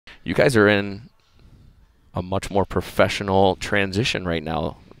you guys are in a much more professional transition right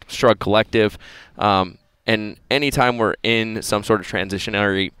now. Shrugged Collective. And anytime we're in some sort of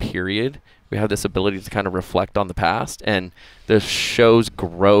transitionary period, we have this ability to kind of reflect on the past and the show's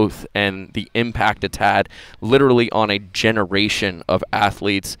growth and the impact it's had literally on a generation of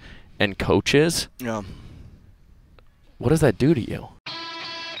athletes and coaches. Yeah. What does that do to you?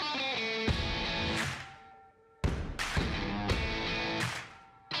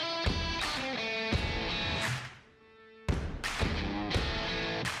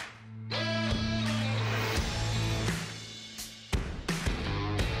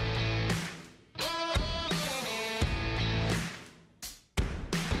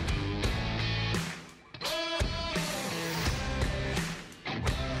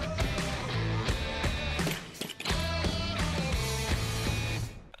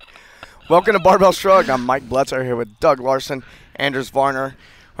 Welcome to Barbell Shrugged. I'm Mike Bledsoe here with Doug Larson, Anders Varner.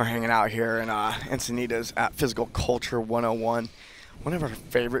 We're hanging out here in Encinitas at Physical Culture 101, one of our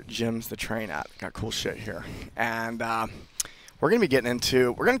favorite gyms to train at. Got cool shit here. And we're going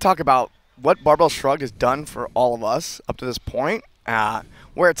to talk about what Barbell Shrugged has done for all of us up to this point,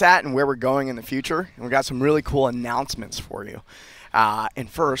 where it's at and where we're going in the future. And we got some really cool announcements for you. And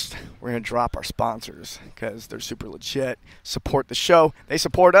first, we're going to drop our sponsors because they're super legit. Support the show. They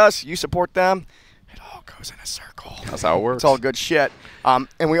support us. You support them. It all goes in a circle. That's how it works. It's all good shit. And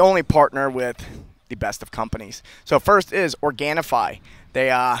we only partner with the best of companies. So first is Organifi. They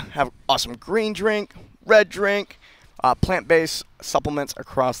have awesome green drink, red drink, plant-based supplements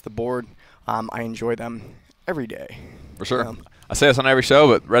across the board. I enjoy them every day. For sure. I say this on every show,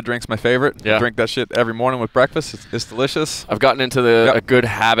 but red drink's my favorite. Yeah. I drink that shit every morning with breakfast. It's delicious. I've gotten into a good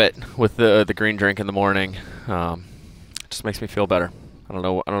habit with the green drink in the morning. It just makes me feel better. I don't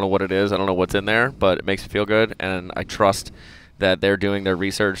know what it is. I don't know what's in there, but it makes me feel good, and I trust that they're doing their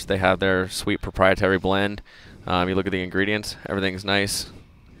research. They have their sweet proprietary blend. You look at the ingredients, everything's nice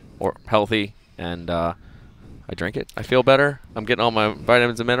or healthy, and I drink it. I feel better. I'm getting all my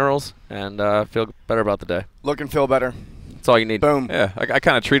vitamins and minerals, and feel better about the day. Look and feel better. That's all you need. Boom. Yeah, I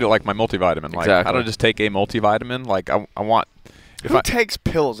kind of treat it like my multivitamin. Like, exactly. I don't just take a multivitamin. Like, I want... Who takes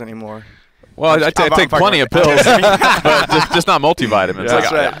pills anymore? Well, I take plenty of pills, but just not multivitamins. Yeah.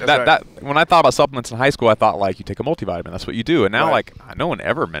 Like, That's right. When I thought about supplements in high school, I thought, like, you take a multivitamin. That's what you do. And now, like, no one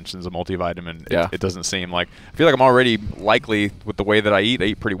ever mentions a multivitamin. It doesn't seem like... I feel like I'm already likely, with the way that I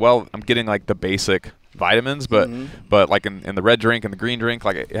eat pretty well. I'm getting, like, the basic vitamins, but like in the red drink and the green drink,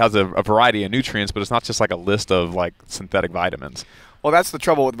 like, it has a variety of nutrients, but it's not just, like, a list of, like, synthetic vitamins. Well, that's the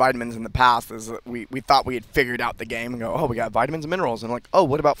trouble with vitamins in the past is that we thought we had figured out the game and go, oh, we got vitamins and minerals. And like, oh,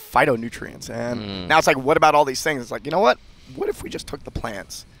 what about phytonutrients? And now it's like, what about all these things? It's like, you know what? What if we just took the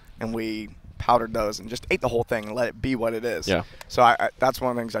plants and we powdered those and just ate the whole thing and let it be what it is? Yeah. So that's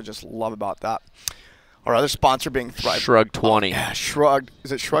one of the things I just love about that. Our other sponsor being Thrive. Shrugged 20. Oh, yeah, Shrugged.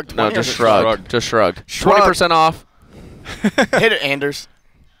 Is it Shrugged 20? No, just Shrugged. Just Shrugged. Shrugged. 20% off. Hit it, Anders.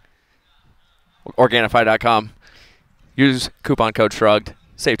 Organifi.com. Use coupon code Shrugged.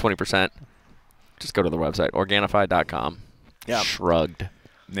 Save 20%. Just go to the website, Organifi.com. Yeah. Shrugged.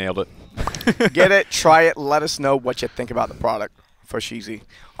 Nailed it. Get it, try it, let us know what you think about the product for Sheezy.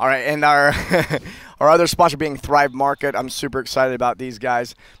 All right, and our our other sponsor being Thrive Market. I'm super excited about these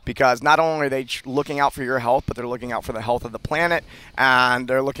guys because not only are they looking out for your health, but they're looking out for the health of the planet, and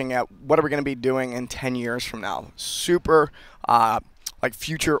they're looking at what are we going to be doing in 10 years from now. Super like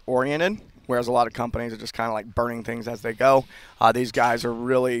future-oriented, whereas a lot of companies are just kind of like burning things as they go. These guys are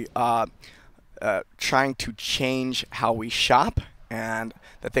really trying to change how we shop and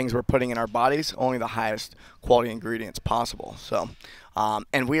the things we're putting in our bodies, only the highest quality ingredients possible. So,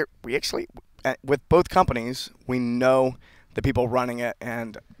 and we actually, with both companies, we know the people running it,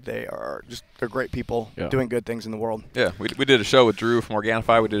 and they're great people doing good things in the world. Yeah, we did a show with Drew from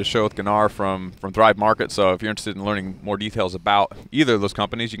Organifi. We did a show with Gunnar from Thrive Market. So if you're interested in learning more details about either of those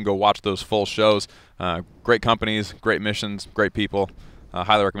companies, you can go watch those full shows. Great companies, great missions, great people.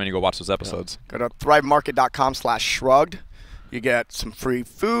 Highly recommend you go watch those episodes. Go to thrivemarket.com/shrugged. You get some free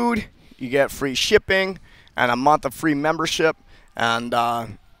food, you get free shipping, and a month of free membership. And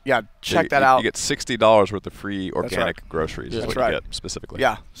check that out. You get $60 worth of free organic groceries. That's what right. you get specifically.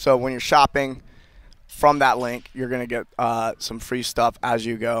 Yeah. So when you're shopping from that link, you're going to get some free stuff as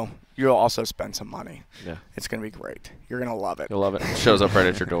you go. You'll also spend some money. Yeah. It's going to be great. You're going to love it. You'll love it. It shows up right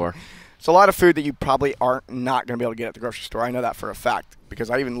at your door. It's a lot of food that you probably not going to be able to get at the grocery store. I know that for a fact because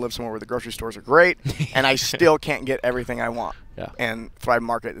I even live somewhere where the grocery stores are great, and I still can't get everything I want. Yeah. And Thrive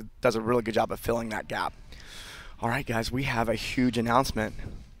Market does a really good job of filling that gap. All right, guys, we have a huge announcement.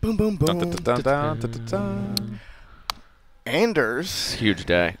 Boom, boom, boom. Dun, dun, dun, dun, dun, dun, dun. Anders. Huge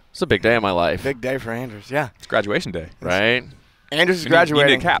day. It's a big day in my life. Big day for Anders, yeah. It's graduation day. Right? Anders is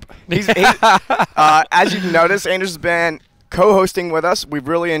graduating. You need a cap. He's as you can notice, Anders has been co-hosting with us. We've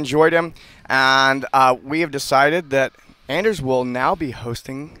really enjoyed him, and we have decided that Anders will now be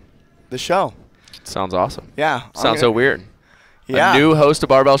hosting the show. Sounds awesome. Yeah. Sounds so weird. Yeah. A new host of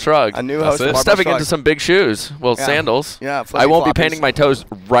Barbell Shrugged. A new host of Barbell Stepping Shrugged. into some big shoes. Well, Yeah. sandals. Yeah, I won't be flippies. painting my toes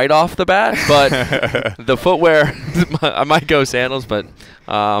right off the bat, but the footwear, I might go sandals. But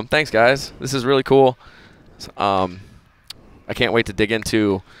thanks, guys. This is really cool. I can't wait to dig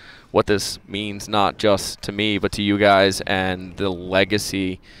into what this means, not just to me, but to you guys and the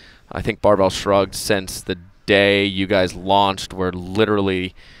legacy. I think Barbell Shrugged, since the day you guys launched, were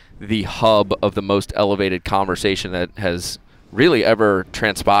literally the hub of the most elevated conversation that has really ever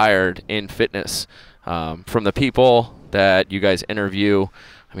transpired in fitness. From the people that you guys interview,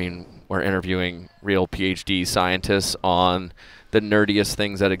 I mean, we're interviewing real PhD scientists on the nerdiest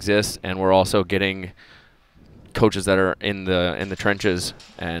things that exist, and we're also getting coaches that are in the trenches.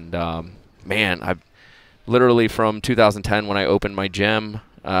 And man, I literally from 2010 when I opened my gym,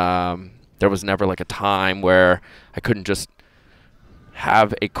 there was never like a time where I couldn't just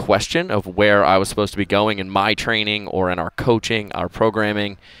have a question of where I was supposed to be going in my training or in our coaching, our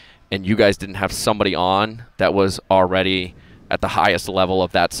programming, and you guys didn't have somebody on that was already at the highest level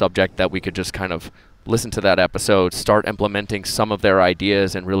of that subject that we could just kind of listen to that episode, start implementing some of their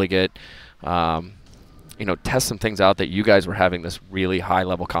ideas, and really get, test some things out that you guys were having this really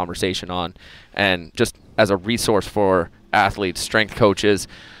high-level conversation on, and just as a resource for athletes, strength coaches,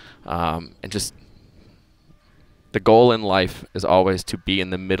 and just the goal in life is always to be in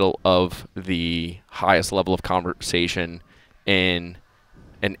the middle of the highest level of conversation in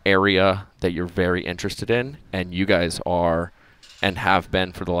an area that you're very interested in, and you guys are and have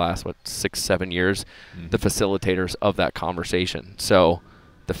been for the last 6-7 years the facilitators of that conversation. So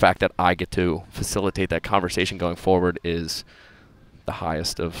the fact that I get to facilitate that conversation going forward is the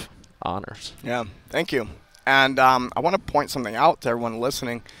highest of honors. Yeah, thank you. And I want to point something out to everyone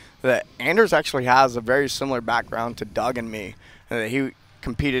listening, that Anders actually has a very similar background to Doug and me. He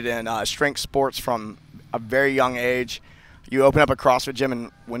competed in strength sports from a very young age. You opened up a CrossFit gym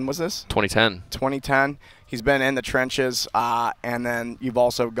in, when was this? 2010. 2010. He's been in the trenches, and then you've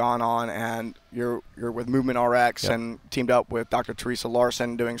also gone on and you're with Movement RX and teamed up with Dr. Teresa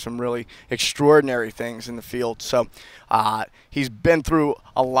Larson, doing some really extraordinary things in the field. So he's been through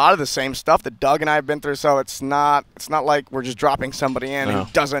a lot of the same stuff that Doug and I have been through. So it's not like we're just dropping somebody in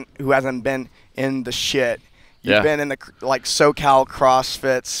who hasn't been in the shit. You've been in the SoCal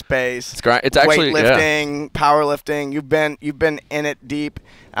CrossFit space. It's great. It's actually weightlifting, powerlifting. You've been in it deep,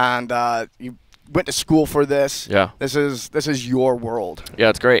 and you went to school for this. Yeah. This is your world. Yeah,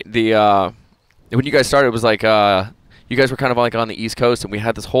 it's great. The when you guys started, it was like you guys were kind of like on the East Coast, and we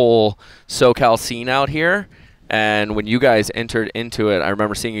had this whole SoCal scene out here. And when you guys entered into it, I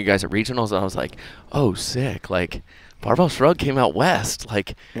remember seeing you guys at regionals, and I was like, "Oh, sick!" Like, Barbell Shrugged came out west.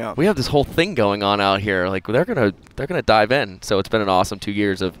 Like, we have this whole thing going on out here. Like, they're gonna dive in. So it's been an awesome 2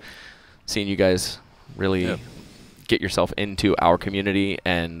 years of seeing you guys really get yourself into our community,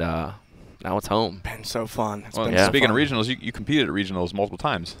 and now it's home. Been so fun. It's well, been speaking so fun. of regionals, you competed at regionals multiple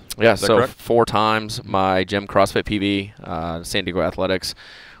times. Yeah, Is that so correct? 4 times. My gym, CrossFit PB, San Diego Athletics.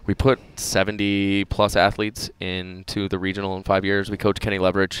 We put 70-plus athletes into the regional in 5 years. We coached Kenny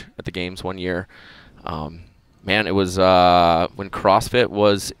Leverage at the games 1 year. Man, it was when CrossFit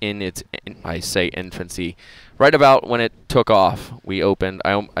was in its, I say infancy, right about when it took off. We opened,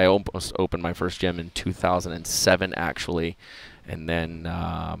 I almost opened my first gym in 2007, actually. And then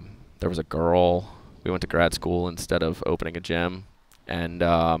there was a girl. We went to grad school instead of opening a gym. And,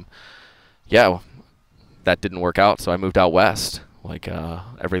 yeah, that didn't work out, so I moved out west, like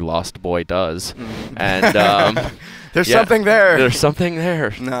every lost boy does. And there's something there. There's something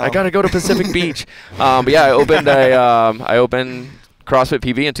there. No. I got to go to Pacific Beach. But yeah, I opened CrossFit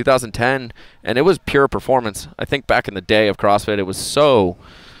PB in 2010, and it was pure performance. I think back in the day of CrossFit, it was so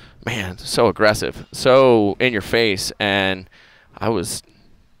aggressive, so in your face, and I was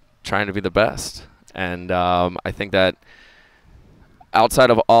trying to be the best. And I think that outside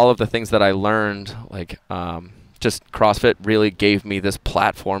of all of the things that I learned, like just CrossFit really gave me this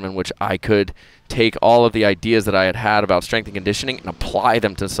platform in which I could take all of the ideas that I had about strength and conditioning and apply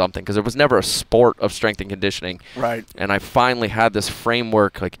them to something, because there was never a sport of strength and conditioning. Right. And I finally had this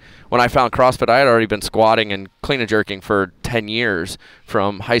framework. Like, when I found CrossFit, I had already been squatting and clean and jerking for 10 years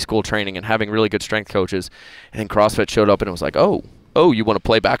from high school training and having really good strength coaches. And then CrossFit showed up and it was like, oh, you want to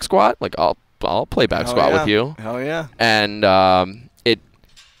play back squat? Like, I'll play back squat with you. Hell yeah. And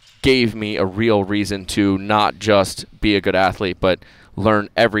gave me a real reason to not just be a good athlete, but learn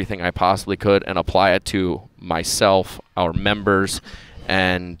everything I possibly could and apply it to myself, our members,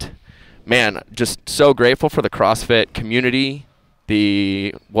 and man, just so grateful for the CrossFit community,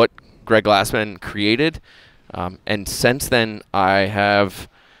 what Greg Glassman created, and since then I have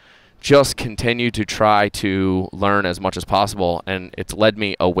just continued to try to learn as much as possible, and it's led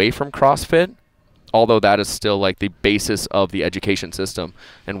me away from CrossFit, although that is still like the basis of the education system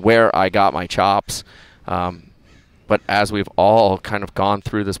and where I got my chops. But as we've all kind of gone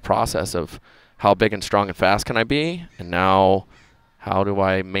through this process of how big and strong and fast can I be, and now how do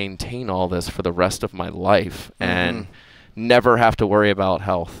I maintain all this for the rest of my life and never have to worry about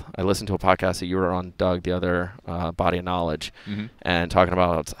health. I listened to a podcast that you were on, Doug, the other Body of Knowledge, and talking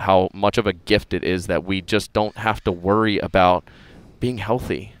about how much of a gift it is that we just don't have to worry about being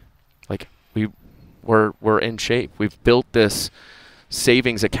healthy. Like we're in shape. We've built this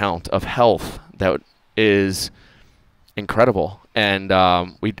savings account of health that is incredible, and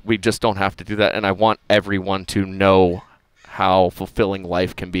we just don't have to do that. And I want everyone to know how fulfilling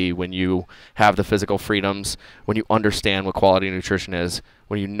life can be when you have the physical freedoms, when you understand what quality nutrition is,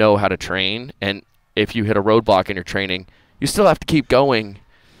 when you know how to train. And if you hit a roadblock in your training, you still have to keep going,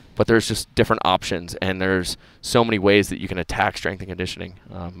 but there's just different options, and there's so many ways that you can attack strength and conditioning.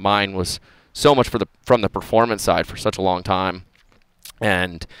 Mine was so much from the performance side for such a long time,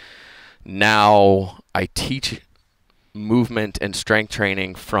 and now I teach movement and strength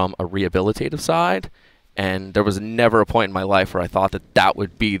training from a rehabilitative side, and there was never a point in my life where I thought that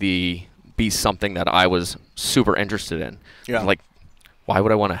would be something that I was super interested in. Yeah. Like, why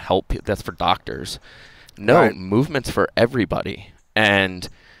would I want to help people? That's for doctors. No, right. Movement's for everybody, and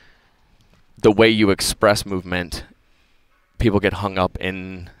the way you express movement, people get hung up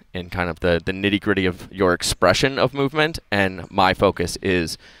in kind of the nitty-gritty of your expression of movement, and my focus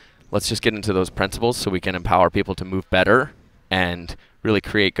is let's just get into those principles so we can empower people to move better and really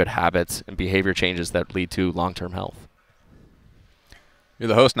create good habits and behavior changes that lead to long-term health. You're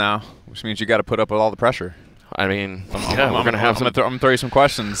the host now, which means you got to put up with all the pressure. I mean, we're going to have some... I'm going to throw you some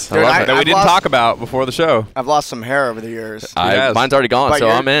questions Dude, that we didn't talk about before the show. I've lost some hair over the years. Mine's already gone, so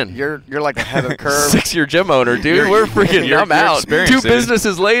I'm in. You're like ahead of the curve. 6-year gym owner, dude. We're freaking... I'm out. 2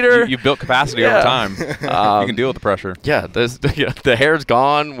 businesses later. You've built capacity over time. You can deal with the pressure. Yeah, the hair's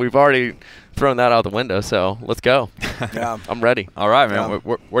gone. We've already thrown that out the window, so let's go. Yeah, I'm ready. All right, man.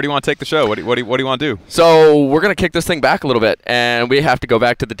 Where do you want to take the show? What do you want to do? So we're going to kick this thing back a little bit, and we have to go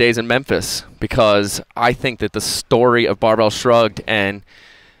back to the days in Memphis, because I think that the story of Barbell Shrugged, and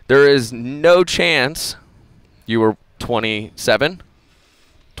there is no chance you were 27,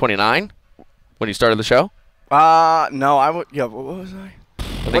 29 when you started the show? No, what was I?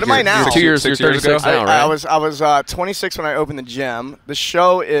 What am I now? You're 36 now, right? I was 26 when I opened the gym. The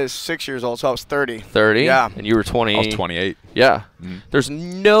show is 6 years old, so I was 30. 30? Yeah. And you were 20. I was 28. Yeah. There's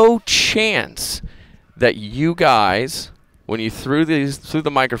no chance that you guys, when you threw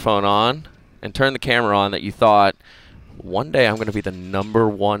the microphone on and turned the camera on, that you thought, one day I'm going to be the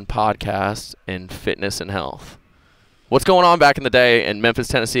 #1 podcast in fitness and health. What's going on back in the day in Memphis,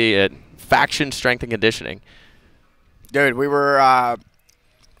 Tennessee at Faction Strength and Conditioning? Dude, we were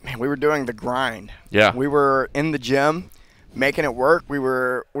doing the grind. Yeah. We were in the gym, making it work.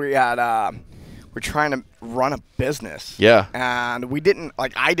 We're trying to run a business. Yeah. And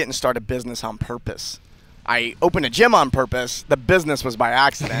I didn't start a business on purpose. I opened a gym on purpose. The business was by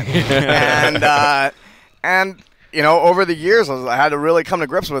accident. and over the years, I had to really come to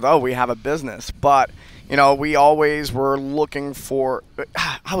grips with, we have a business. But, we always were looking for –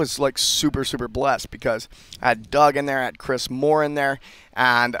 I was, like, super, super blessed because I had Doug in there, I had Chris Moore in there,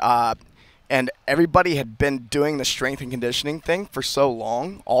 and everybody had been doing the strength and conditioning thing for so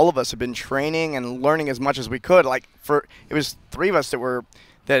long. All of us had been training and learning as much as we could. It was 3 of us it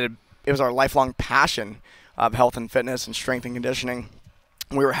was our lifelong passion of health and fitness and strength and conditioning.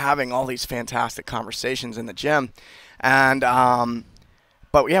 We were having all these fantastic conversations in the gym, and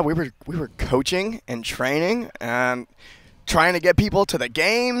but yeah, we were coaching and training and trying to get people to the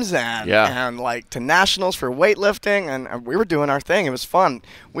games and like to nationals for weightlifting, and we were doing our thing. It was fun.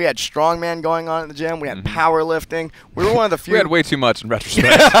 We had strongman going on in the gym. We had powerlifting. We were one of the few. We had way too much in retrospect.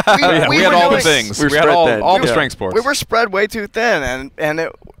 we had all the things. We had all the strength sports. We were spread way too thin, and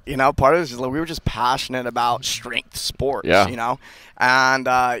it, part of it is we were just passionate about strength sports. Yeah. And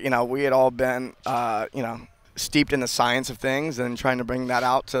we had all been steeped in the science of things and trying to bring that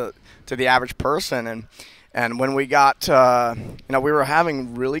out to the average person. And when we got, we were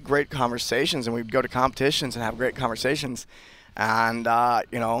having really great conversations, and we'd go to competitions and have great conversations. And,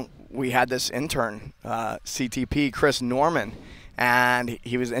 we had this intern, CTP, Chris Norman, and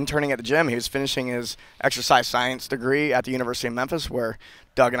he was interning at the gym. He was finishing his exercise science degree at the University of Memphis, where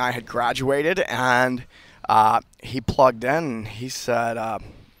Doug and I had graduated, and he plugged in, and he said,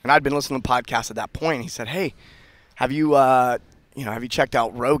 and I'd been listening to podcasts at that point. He said, "Hey, have you checked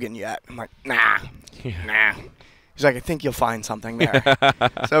out Rogan yet?" I'm like, "Nah." He's like, "I think you'll find something there."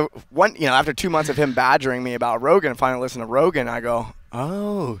 So after 2 months of him badgering me about Rogan, and finally listened to Rogan, I go,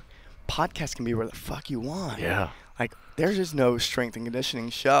 "Oh, podcast can be where the fuck you want." Yeah. Like, there's just no strength and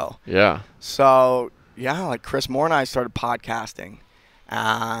conditioning show. Yeah. So yeah, like Chris Moore and I started podcasting,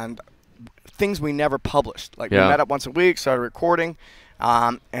 and things we never published. Like we met up once a week, started recording,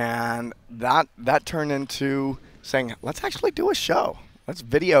 and that turned into saying, let's actually do a show. Let's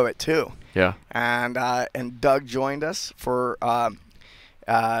video it too. Yeah. And Doug joined us for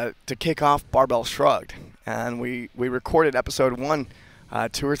to kick off Barbell Shrugged, and we recorded episode 1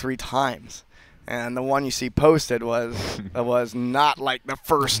 2 or 3 times. And the one you see posted was not like the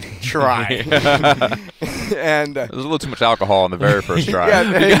first try. And there was a little too much alcohol on the very first try.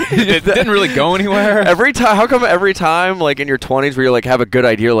 It didn't really go anywhere. Every time, how come every time, like in your 20s, where you like have a good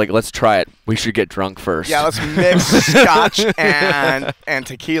idea, like let's try it, we should get drunk first. Yeah, let's mix scotch and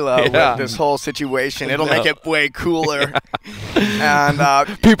tequila with this whole situation. It'll make it way cooler.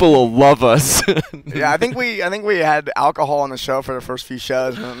 And people will love us. Yeah, I think we had alcohol on the show for the first few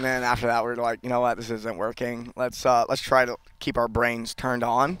shows, and then after that we were like, you know what, this isn't working. Let's try to keep our brains turned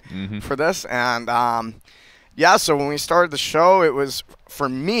on for this. And so when we started the show, it was, for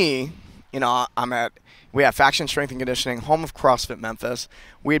me, we have Faction Strength and Conditioning, home of CrossFit Memphis.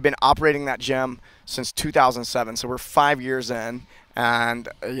 We had been operating that gym since 2007, so we're 5 years in. And,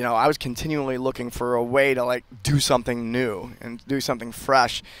 I was continually looking for a way to, like, do something new and do something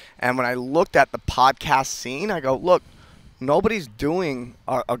fresh. And when I looked at the podcast scene, I go, look, nobody's doing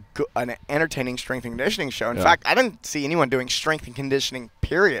an entertaining strength and conditioning show. In fact, I didn't see anyone doing strength and conditioning,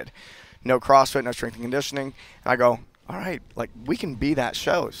 period. No CrossFit, no strength and conditioning. And I go, all right, like, we can be that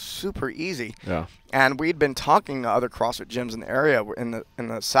show. It's super easy. Yeah. And we'd been talking to other CrossFit gyms in the area in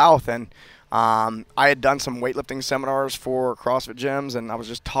the South, and I had done some weightlifting seminars for CrossFit gyms, and I was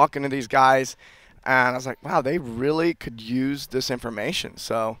just talking to these guys, and I was like, wow, they really could use this information.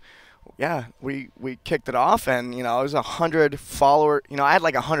 So yeah, we kicked it off, and it was 100 followers. I had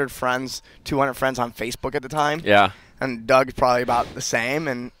like 100 friends, 200 friends on Facebook at the time. Yeah. And Doug's probably about the same,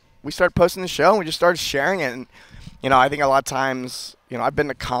 and we started posting the show, and we just started sharing it. And I think a lot of times, I've been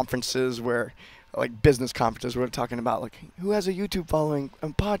to conferences where, like business conferences, where we're talking about like, who has a YouTube following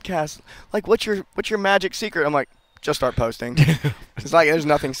and podcast? Like, what's your magic secret? I'm like, just start posting. It's like there's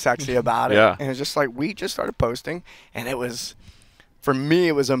nothing sexy about it. Yeah. And it's just like we just started posting, and it was, for me,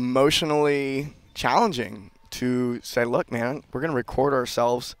 it was emotionally challenging to say, look, man, we're gonna record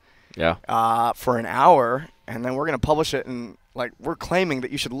ourselves for an hour, and then we're gonna publish it, and like we're claiming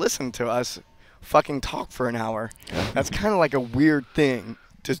that you should listen to us fucking talk for an hour. Yeah. That's kind of like a weird thing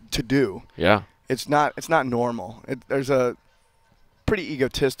to do. Yeah. It's not normal. There's a pretty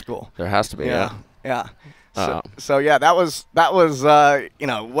egotistical. There has to be. Yeah. So yeah, that was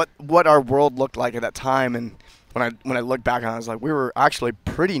what our world looked like at that time. And when I look back on it, I was like, we were actually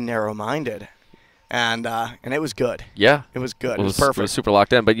pretty narrow-minded, and it was good. Yeah, it was good. It was perfect. It was super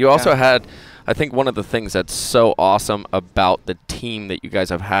locked in. But you also had, I think, one of the things that's so awesome about the team that you guys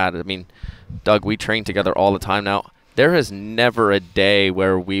have had. I mean, Doug, we train together all the time now. There is never a day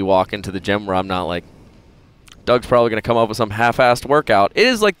where we walk into the gym where I'm not like, Doug's probably going to come up with some half-assed workout. It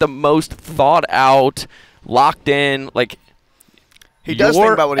is like the most thought out, locked in, like he does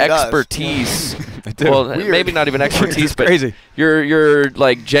think about what he expertise. does. Well, maybe not even expertise, but crazy. You're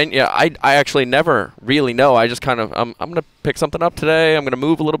like I actually never really know. I just kind of I'm going to pick something up today. I'm going to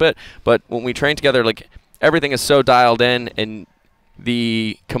move a little bit, but when we train together, like everything is so dialed in, and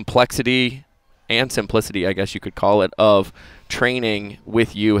the complexity and simplicity, I guess you could call it, of training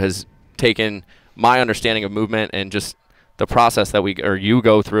with you has taken my understanding of movement and just the process that you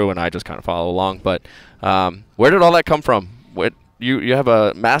go through, and I just kind of follow along. But where did all that come from? You have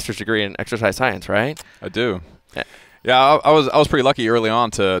a master's degree in exercise science, right? I do. Yeah, I was pretty lucky early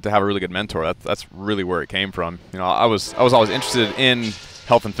on to have a really good mentor. That's really where it came from. I was always interested in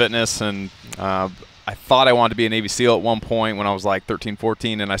health and fitness, and I thought I wanted to be a Navy SEAL at one point when I was like 13,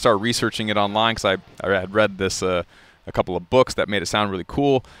 14, and I started researching it online because I had read this a couple of books that made it sound really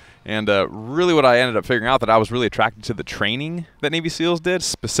cool. And really what I ended up figuring out, that I was really attracted to the training that Navy SEALs did,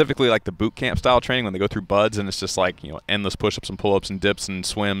 specifically like the boot camp style training when they go through buds, and it's just like, endless push-ups and pull-ups and dips and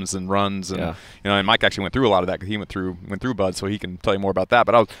swims and runs. And, and Mike actually went through a lot of that because he went through buds, so he can tell you more about that.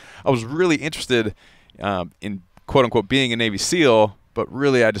 But I was really interested in, quote-unquote, being a Navy SEAL but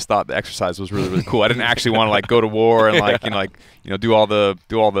really I just thought the exercise was really, really cool. I didn't actually want to like go to war and do all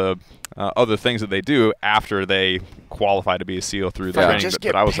the other things that they do after they qualify to be a SEAL through the training. Just that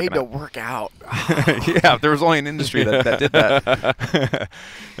get I was paid to work out. Yeah, there was only an industry that did that.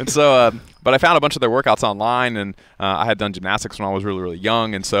 And so, but I found a bunch of their workouts online, and I had done gymnastics when I was really, really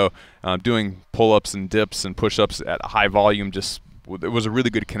young, and so doing pull-ups and dips and push-ups at a high volume it was a really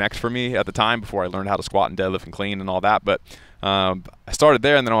good connect for me at the time before I learned how to squat and deadlift and clean and all that. But I started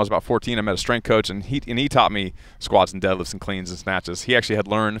there, and then when I was about 14, I met a strength coach, and he taught me squats and deadlifts and cleans and snatches. He actually had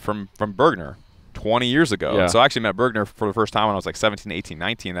learned from Bergner 20 years ago. Yeah. So I actually met Bergner for the first time when I was like 17, 18,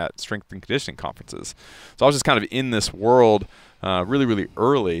 19 at strength and conditioning conferences. So I was just kind of in this world really, really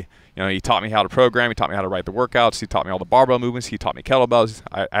early. He taught me how to program. He taught me how to write the workouts. He taught me all the barbell movements. He taught me kettlebells.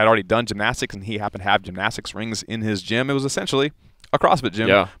 I had already done gymnastics, and he happened to have gymnastics rings in his gym. It was essentially a CrossFit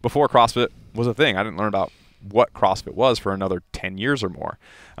gym before CrossFit was a thing. I didn't learn about what CrossFit was for another 10 years or more.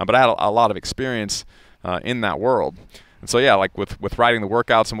 But I had a lot of experience in that world. And so, yeah, like with writing the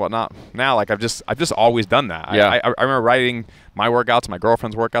workouts and whatnot, now, like I've just always done that. Yeah. I remember writing my workouts, my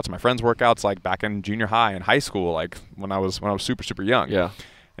girlfriend's workouts, my friends' workouts, like back in junior high and high school, like when I was super, super young. Yeah.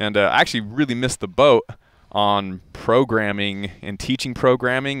 And I actually really missed the boat on programming and teaching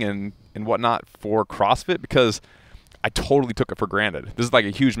programming and whatnot for CrossFit because I totally took it for granted. This is like a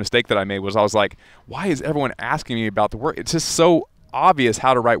huge mistake that I made was I was like, why is everyone asking me about the work? It's just so obvious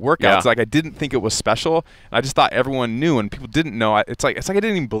how to write workouts. Yeah. Like I didn't think it was special. And I just thought everyone knew, and people didn't know. It's like I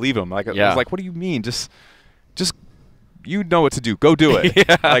didn't even believe them. Like I was like, what do you mean? Just you know what to do. Go do it.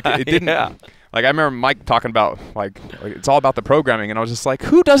 Yeah, like it didn't. yeah. Like I remember Mike talking about like it's all about the programming, and I was just like,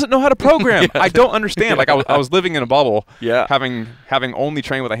 who doesn't know how to program? I don't understand. Like I was living in a bubble. Yeah. Having only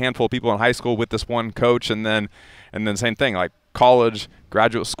trained with a handful of people in high school with this one coach, and then same thing, like college,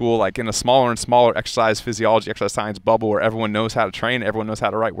 graduate school, like in a smaller and smaller exercise physiology, exercise science bubble where everyone knows how to train, everyone knows how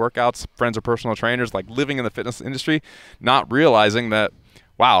to write workouts, friends are personal trainers, like living in the fitness industry, not realizing that,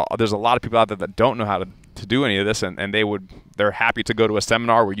 wow, there's a lot of people out there that don't know how to do any of this, and they're happy to go to a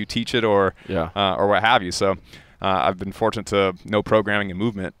seminar where you teach it or what have you. So I've been fortunate to know programming and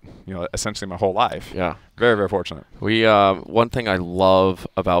movement, essentially my whole life. Yeah. Very, very fortunate. One thing I love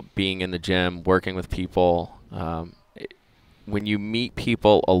about being in the gym, working with people, when you meet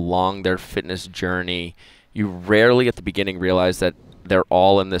people along their fitness journey, you rarely at the beginning realize that they're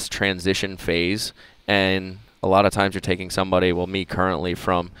all in this transition phase. And a lot of times you're taking somebody, well, me currently,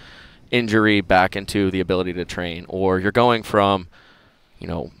 from injury back into the ability to train, or you're going from,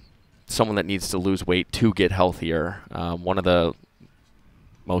 someone that needs to lose weight to get healthier. One of the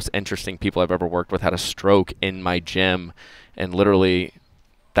most interesting people I've ever worked with had a stroke in my gym, and literally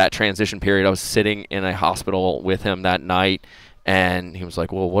that transition period, I was sitting in a hospital with him that night, and he was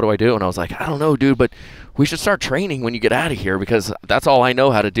like, well, what do I do? And I was like, I don't know, dude, but we should start training when you get out of here because that's all I know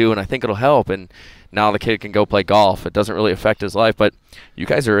how to do, and I think it'll help. And now the kid can go play golf. It doesn't really affect his life, but you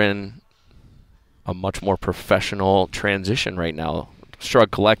guys are in a much more professional transition right now.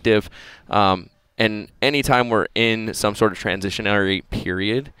 Shrugged Collective. And anytime we're in some sort of transitionary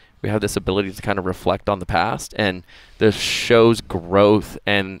period, we have this ability to kind of reflect on the past, and this show's growth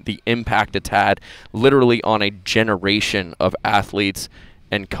and the impact it's had literally on a generation of athletes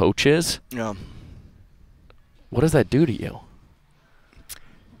and coaches. Yeah. What does that do to you?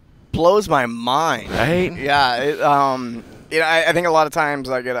 Blows my mind. Right? Yeah. I think a lot of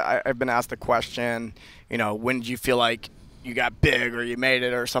times I've been asked the question, when did you feel like you got big or you made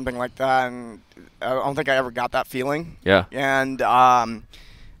it or something like that, and I don't think I ever got that feeling. Yeah. And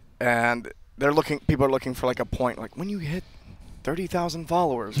people are looking for like a point, like when you hit 30,000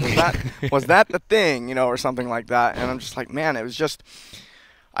 followers, was that the thing, or something like that. And I'm just like, man, it was just,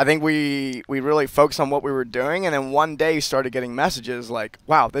 I think we really focused on what we were doing, and then one day started getting messages like,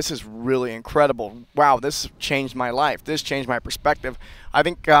 wow, this is really incredible. Wow, this changed my life. This changed my perspective. I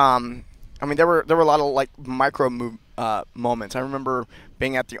think, there were a lot of like micro moments. I remember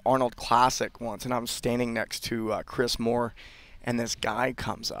being at the Arnold Classic once, and I was standing next to Chris Moore, and this guy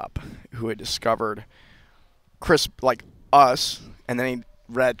comes up who had discovered Chris, like us, and then he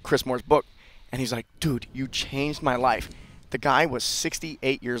read Chris Moore's book, and he's like, dude, you changed my life. The guy was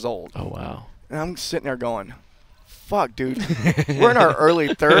 68 years old. Oh, wow. And I'm sitting there going, fuck, dude, we're in our early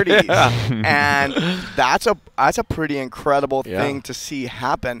 30s. And that's a pretty incredible thing to see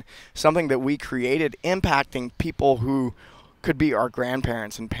happen, something that we created impacting people who could be our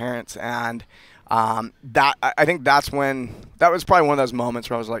grandparents and parents. And I think that was probably one of those moments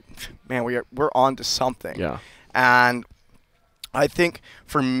where I was like, man, we're on to something. Yeah. And I think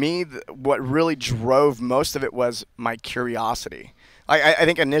for me, what really drove most of it was my curiosity. I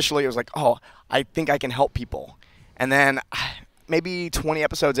think initially it was like, oh, I think I can help people. And then, maybe 20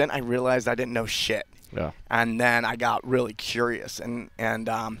 episodes in, I realized I didn't know shit. Yeah. And then I got really curious, and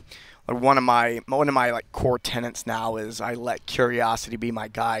one of my like core tenets now is I let curiosity be my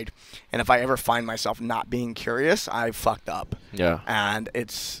guide. And if I ever find myself not being curious, I fucked up. Yeah. And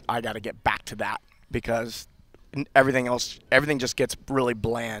I got to get back to that, because everything just gets really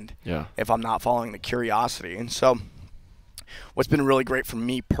bland. Yeah. If I'm not following the curiosity. And so what's been really great for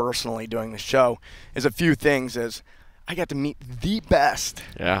me personally doing the show is a few things. Is I got to meet the best.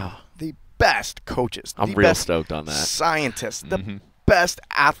 Yeah. The best coaches. I'm the real best stoked on that. Scientists. The best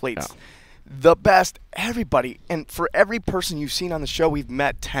athletes. Yeah. The best everybody. And for every person you've seen on the show, we've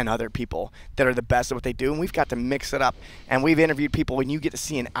met 10 other people that are the best at what they do, and we've got to mix it up. And we've interviewed people, and you get to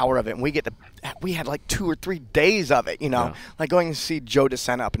see an hour of it, and we had like 2 or 3 days of it, Yeah. like going to see Joe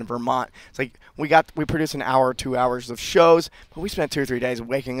DeSena up in Vermont. It's like we produced an hour or 2 hours of shows, but we spent 2 or 3 days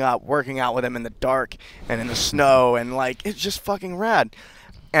waking up, working out with him in the dark and in the snow, and like it's just fucking rad.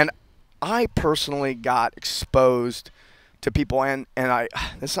 And I personally got exposed to people, and this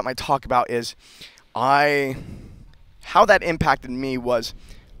is something I talk about, is how that impacted me was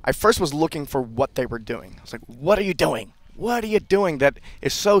I first was looking for what they were doing. I was like, what are you doing? What are you doing that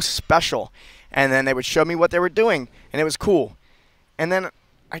is so special? And then they would show me what they were doing, and it was cool. And then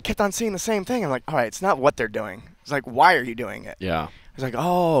I kept on seeing the same thing. I'm like, all right, it's not what they're doing. It's like, why are you doing it? Yeah. It's like,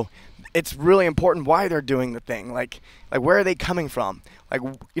 oh, it's really important why they're doing the thing. Like where are they coming from? Like,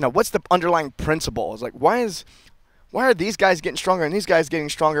 what's the underlying principle? It's like, why are these guys getting stronger and these guys getting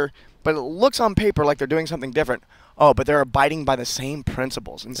stronger, but it looks on paper like they're doing something different? Oh, but they're abiding by the same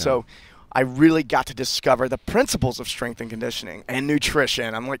principles. And so I really got to discover the principles of strength and conditioning and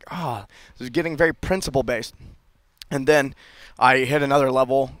nutrition. I'm like, oh, this is getting very principle-based. And then I hit another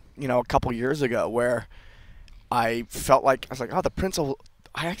level, a couple years ago, where I felt like, I was like, oh, the principle,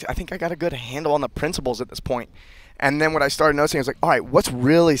 I think I got a good handle on the principles at this point. And then what I started noticing is like, all right, what's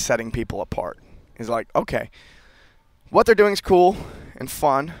really setting people apart? Is like, okay, what they're doing is cool and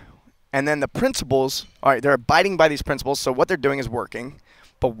fun. And then the principles, all right, they're abiding by these principles, so what they're doing is working.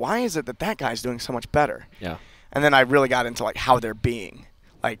 But why is it that guy's doing so much better? Yeah. And then I really got into like how they're being.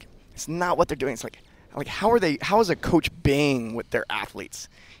 Like, it's not what they're doing. It's like how is a coach being with their athletes?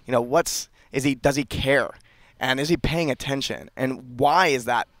 Does he care? And is he paying attention? And why is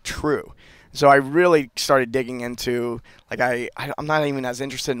that true? So I really started digging into, like, I'm not even as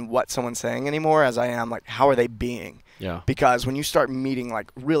interested in what someone's saying anymore as I am, like, how are they being? Yeah. Because when you start meeting,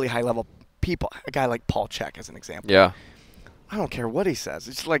 like, really high-level people, a guy like Paul Chek as an example. Yeah. I don't care what he says.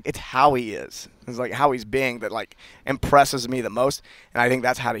 It's like, it's how he is. It's like how he's being that, like, impresses me the most. And I think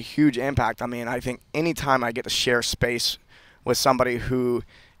that's had a huge impact on me. And I think anytime I get to share space with somebody who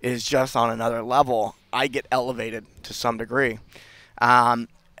is just on another level, I get elevated to some degree. And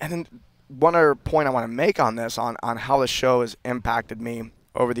then one other point I want to make on this, on how the show has impacted me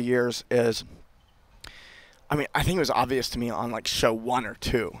over the years is, I mean, I think it was obvious to me on like show 1 or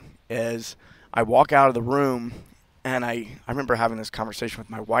 2, is I walk out of the room and I remember having this conversation with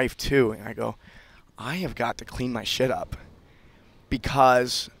my wife too, and I go, I have got to clean my shit up,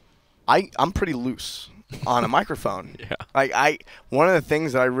 because I'm pretty loose on a microphone. Yeah. Like one of the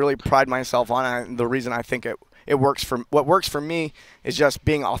things that I really pride myself on, and the reason I think it works for me is just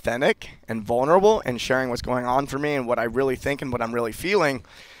being authentic and vulnerable and sharing what's going on for me and what I really think and what I'm really feeling.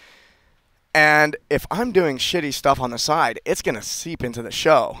 And if I'm doing shitty stuff on the side, it's going to seep into the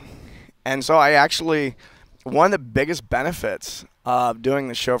show. And so one of the biggest benefits of doing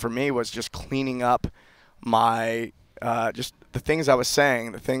the show for me was just cleaning up my, just the things I was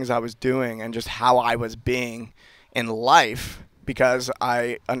saying, the things I was doing, and just how I was being in life, because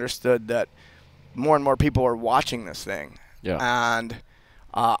I understood that more and more people are watching this thing. Yeah. And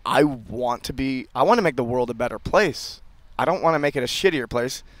I want to make the world a better place. I don't want to make it a shittier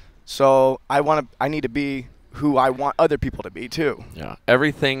place. So I need to be who I want other people to be too. Yeah.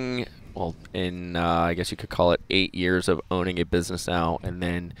 Everything, well, in I guess you could call it 8 years of owning a business now, and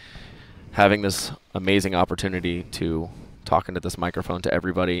then having this amazing opportunity to talk into this microphone to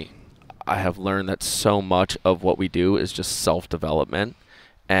everybody, I have learned that so much of what we do is just self-development.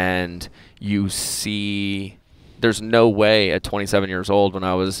 And you see, there's no way at 27 years old, when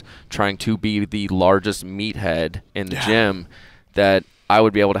I was trying to be the largest meathead in the gym, that I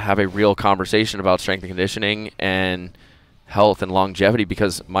would be able to have a real conversation about strength and conditioning and health and longevity,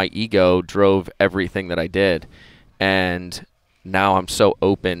 because my ego drove everything that I did. And now I'm so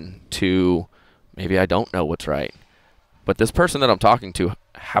open to, maybe I don't know what's right, but this person that I'm talking to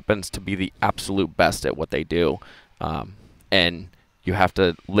happens to be the absolute best at what they do. And you have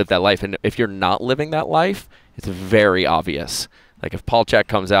to live that life. And if you're not living that life, it's very obvious Like if Paul Chek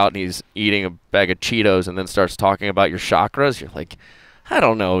comes out and he's eating a bag of Cheetos and then starts talking about your chakras, you're like, I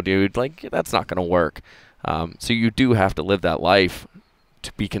don't know, dude. Like, that's not going to work. So you do have to live that life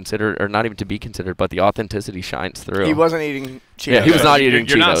to be considered, or not even to be considered, but the authenticity shines through. He wasn't eating Cheetos. Yeah, he was not eating Cheetos.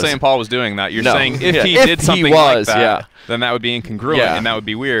 You're not saying Paul was doing that. You're no. saying if he did something like that, then that would be incongruent, and that would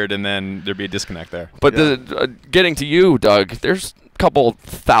be weird, and then there'd be a disconnect there. But getting to you, Doug, there's a couple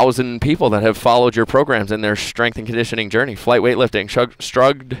thousand people that have followed your programs in their strength and conditioning journey. Flight weightlifting,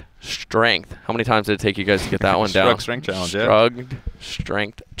 Shrugged Strength. How many times did it take you guys to get that one down? Shrugged Strength Challenge, Shrugged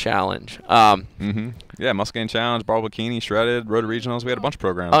Strength Challenge. Yeah, Muscle Gain Challenge, Barbell Bikini, Shredded, Road to Regionals. We had a bunch of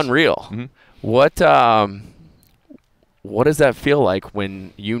programs. Unreal. What does that feel like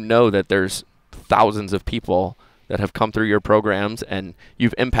when you know that there's thousands of people that have come through your programs and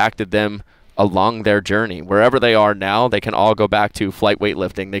you've impacted them along their journey? Wherever they are now, they can all go back to flight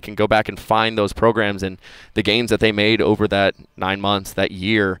weightlifting. They can go back and find those programs and the gains that they made over that 9 months, that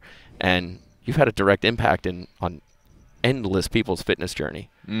year, and you've had a direct impact on endless people's fitness journey.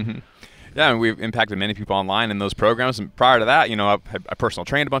 Yeah, and we've impacted many people online in those programs. And prior to that, you know, I personal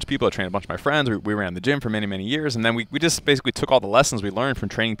trained a bunch of people. I trained a bunch of my friends. We ran the gym for many, many years. And then we just basically took all the lessons we learned from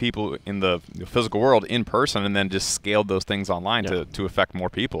training people in the physical world in person and then just scaled those things online to affect more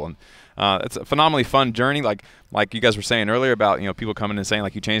people. And it's a phenomenally fun journey. Like you guys were saying earlier about, you know, people coming and saying,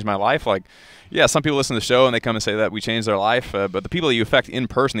 like, you changed my life. Like, yeah, some people listen to the show and they come and say that we changed their life. But the people that you affect in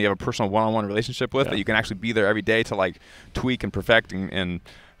person, that you have a personal one-on-one relationship with, that you can actually be there every day to, like, tweak and perfect and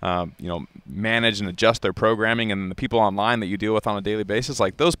you know, manage and adjust their programming, and the people online that you deal with on a daily basis,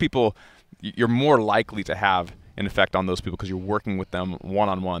 like those people, you're more likely to have an effect on those people because you're working with them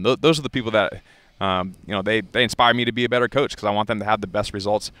one-on-one. Those are the people that, you know, they inspire me to be a better coach because I want them to have the best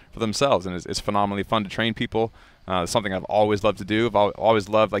results for themselves, and it's phenomenally fun to train people. It's something I've always loved to do. I've always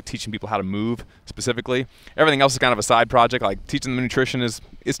loved, like, teaching people how to move specifically. Everything else is kind of a side project. Like, teaching them nutrition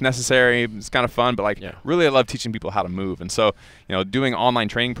it's necessary. It's kind of fun, but, like, really I love teaching people how to move. And so, you know, doing online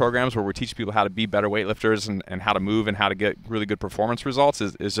training programs where we're teaching people how to be better weightlifters and how to move and how to get really good performance results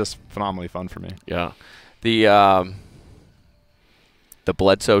is just phenomenally fun for me. Yeah. The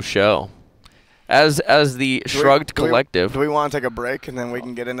Bledsoe Show. As the Shrugged Collective. Do we want to take a break and then we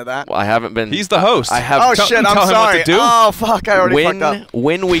can get into that? Well, I haven't been. He's the host. I have. Oh shit! I'm sorry. Oh fuck! I already fucked up.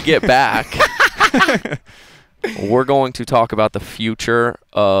 When we get back, we're going to talk about the future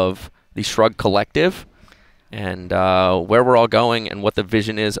of the Shrugged Collective and where we're all going and what the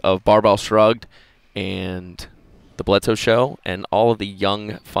vision is of Barbell Shrugged and the Bledsoe Show and all of the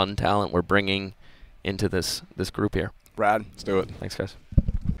young, fun talent we're bringing into this group here. Rad. Let's do it. Thanks, guys.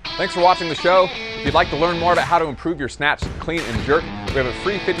 Thanks for watching the show. If you'd like to learn more about how to improve your snatch, clean, and jerk, we have a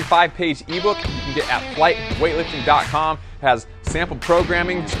free 55-page ebook you can get at flightweightlifting.com. It has sample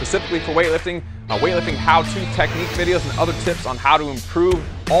programming specifically for weightlifting, weightlifting how-to technique videos, and other tips on how to improve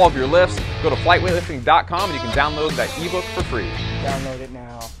all of your lifts. Go to flightweightlifting.com and you can download that ebook for free. Download it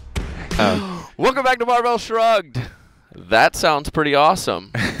now. Welcome back to Barbell Shrugged. That sounds pretty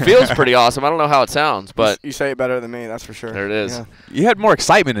awesome. Feels pretty awesome. I don't know how it sounds, but you say it better than me, that's for sure. There it is. Yeah. You had more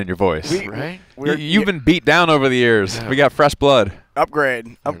excitement in your voice. Right? You've been beat down over the years. Yeah. We got fresh blood.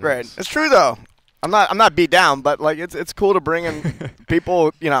 Upgrade. It's true though. I'm not beat down, but like it's cool to bring in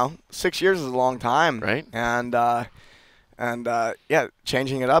people. You know, 6 years is a long time, right? And yeah,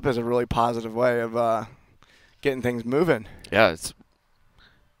 changing it up is a really positive way of getting things moving. Yeah,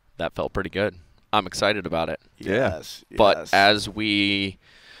 that felt pretty good. I'm excited about it. Yes. But as we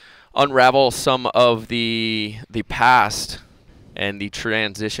unravel some of the past and the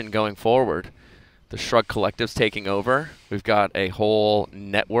transition going forward, the Shrugged Collective's taking over. We've got a whole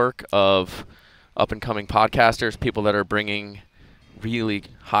network of up-and-coming podcasters, people that are bringing really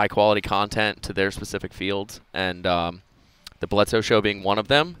high-quality content to their specific fields, and the Bledsoe Show being one of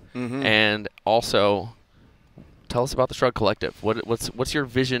them. And also, tell us about the Shrugged Collective. What's your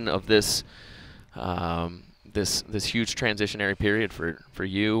vision of this? This huge transitionary period for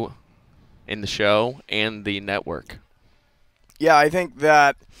you in the show and the network? Yeah, I think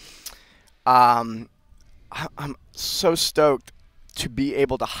that I'm so stoked to be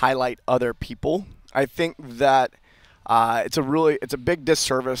able to highlight other people. I think that it's a big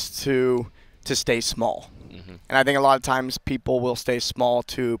disservice to stay small. And I think a lot of times people will stay small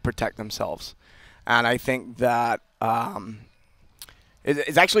to protect themselves. And I think that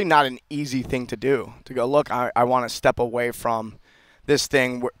it's actually not an easy thing to do, to go, look, I want to step away from this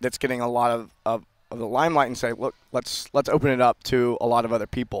thing that's getting a lot of the limelight and say, look, let's open it up to a lot of other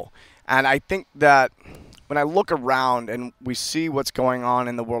people. And I think that when I look around and we see what's going on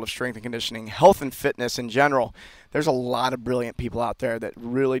in the world of strength and conditioning, health and fitness in general, there's a lot of brilliant people out there that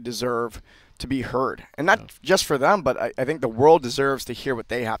really deserve to be heard, and not just for them, but I think the world deserves to hear what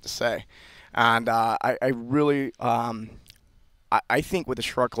they have to say. And I really, I think with the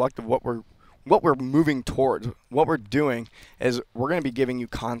Shrugged Collective, what we're moving towards, what we're doing is we're going to be giving you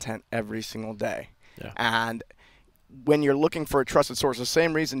content every single day. Yeah. And when you're looking for a trusted source, the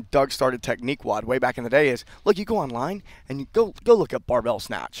same reason Doug started Technique WOD way back in the day is, look, you go online and you go look up barbell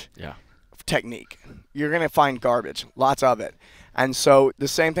snatch. Yeah. Technique. You're going to find garbage, lots of it. And so the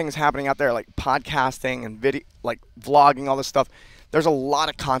same thing is happening out there, like podcasting and video, like vlogging, all this stuff. There's a lot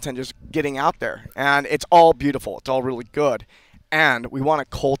of content just getting out there, and it's all beautiful. It's all really good. And we want to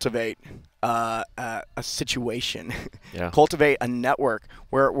cultivate a situation, cultivate a network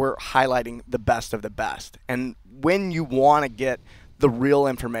where we're highlighting the best of the best. And when you want to get the real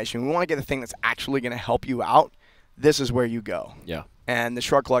information, we want to get the thing that's actually going to help you out, this is where you go. Yeah. And the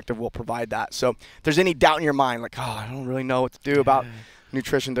Shrugged Collective will provide that. So if there's any doubt in your mind, like, oh, I don't really know what to do about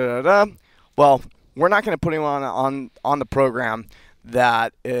nutrition, well, we're not going to put anyone on the program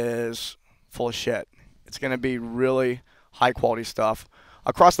that is full of shit. It's going to be really high-quality stuff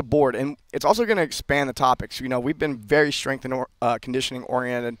across the board. And it's also going to expand the topics. You know, we've been very strength and conditioning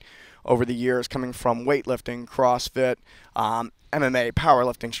oriented over the years, coming from weightlifting, CrossFit, MMA,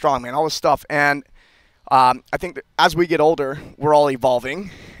 powerlifting, strongman, all this stuff. And I think that as we get older, we're all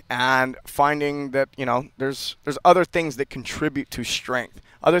evolving and finding that, you know, there's other things that contribute to strength,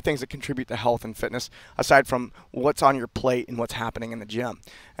 other things that contribute to health and fitness, aside from what's on your plate and what's happening in the gym.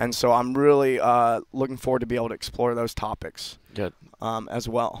 And so I'm really looking forward to be able to explore those topics as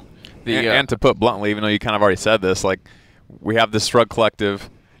well. And to put bluntly, even though you kind of already said this, like, we have this Shrugged Collective.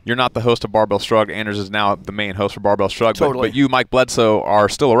 You're not the host of Barbell Shrugged. Anders is now the main host for Barbell Shrugged. Totally. But you, Mike Bledsoe, are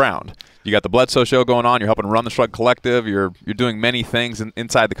still around. You got the Bledsoe Show going on. You're helping run the Shrugged Collective. You're doing many things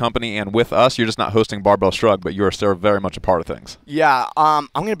inside the company and with us. You're just not hosting Barbell Shrugged, but you are still very much a part of things. Yeah, I'm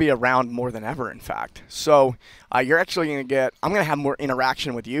going to be around more than ever, in fact. So you're actually going to get – I'm going to have more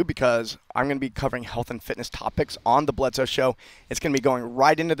interaction with you because I'm going to be covering health and fitness topics on the Bledsoe Show. It's going to be going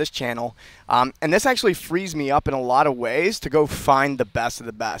right into this channel. And this actually frees me up in a lot of ways to go find the best of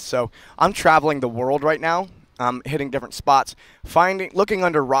the best. So I'm traveling the world right now. Hitting different spots, looking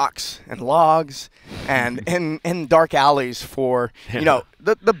under rocks and logs and in dark alleys for, you know,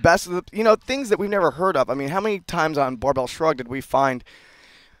 the best of the, you know, things that we've never heard of. I mean, how many times on Barbell Shrugged did we find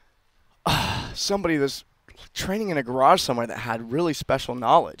somebody that's training in a garage somewhere that had really special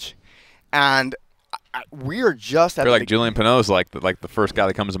knowledge? And we are just at like Julian Pinot's like the first guy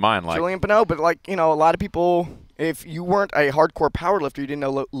that comes to mind. Like Julian Pinot, but like, you know, a lot of people, if you weren't a hardcore powerlifter, you didn't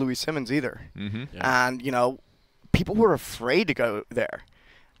know Louis Simmons either. Mm-hmm. Yeah. And, you know, people were afraid to go there,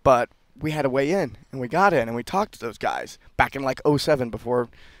 but we had a way in, and we got in, and we talked to those guys back in like 07 before,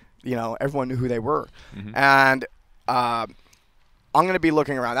 you know, everyone knew who they were. Mm-hmm. And I'm going to be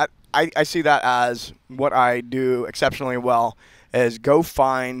looking around. That I see that as what I do exceptionally well is go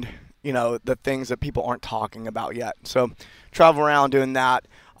find, you know, the things that people aren't talking about yet. So travel around doing that,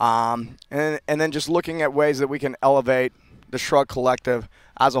 and then just looking at ways that we can elevate the Shrugged Collective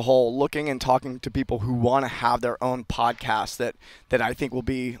as a whole, looking and talking to people who want to have their own podcast that I think will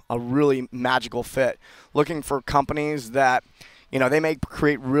be a really magical fit. Looking for companies that, you know, they may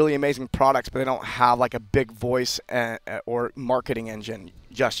create really amazing products, but they don't have like a big voice or marketing engine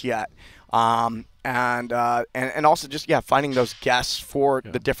just yet. And also just, finding those guests for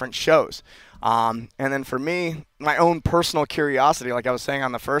the different shows. And then for me, my own personal curiosity, like I was saying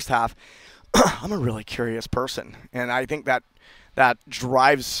on the first half, I'm a really curious person, and I think that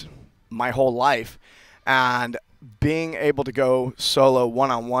drives my whole life. And being able to go solo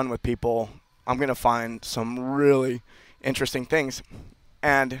one-on-one with people, I'm going to find some really interesting things.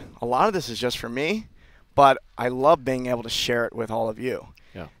 And a lot of this is just for me, but I love being able to share it with all of you.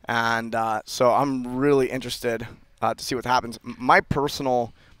 Yeah. And so I'm really interested to see what happens. My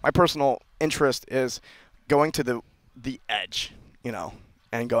personal interest is going to the edge, you know,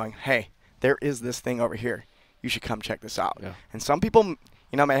 and going, hey, there is this thing over here. You should come check this out. Yeah. And some people, you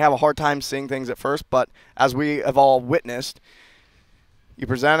know, may have a hard time seeing things at first, but as we have all witnessed, you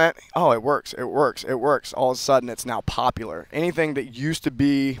present it, oh, it works, it works, it works. All of a sudden, it's now popular. Anything that used to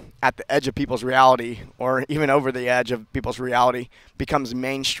be at the edge of people's reality or even over the edge of people's reality becomes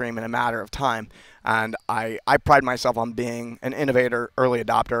mainstream in a matter of time. And I pride myself on being an innovator, early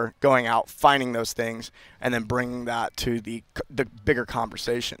adopter, going out, finding those things, and then bringing that to the bigger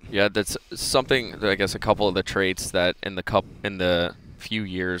conversation. Yeah, that's something, I guess, a couple of the traits that in the few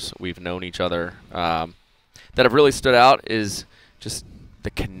years we've known each other that have really stood out is just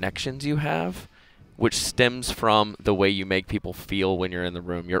the connections you have, which stems from the way you make people feel when you're in the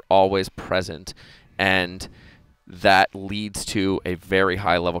room. You're always present, and that leads to a very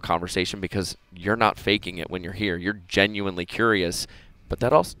high level conversation because you're not faking it when you're here. You're genuinely curious, but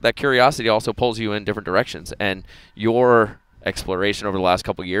that curiosity also pulls you in different directions. And your exploration over the last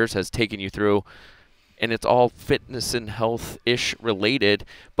couple of years has taken you through, and it's all fitness and health-ish related,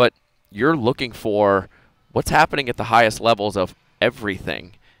 but you're looking for what's happening at the highest levels of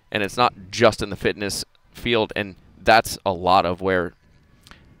everything. And it's not just in the fitness field, and that's a lot of where,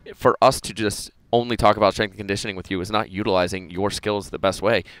 for us to just only talk about strength and conditioning with you is not utilizing your skills the best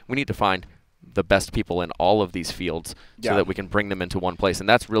way. We need to find the best people in all of these fields so that we can bring them into one place. And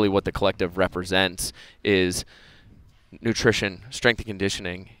that's really what the collective represents, is nutrition, strength and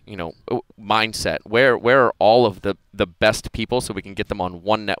conditioning, mindset. Where are all of the best people so we can get them on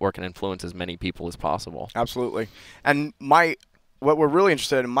one network and influence as many people as possible? Absolutely. And what we're really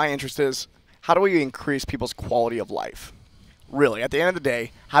interested in, my interest is, how do we increase people's quality of life? Really, at the end of the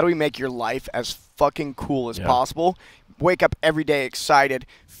day, how do we make your life as fucking cool as possible? Wake up every day excited,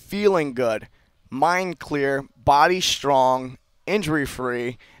 feeling good, mind clear, body strong,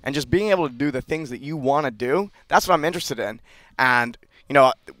 injury-free, and just being able to do the things that you want to do. That's what I'm interested in. And,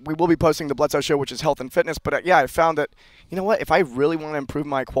 we will be posting the Bledsoe Show, which is health and fitness. But, I found that, if I really want to improve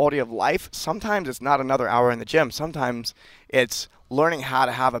my quality of life, sometimes it's not another hour in the gym. Sometimes it's learning how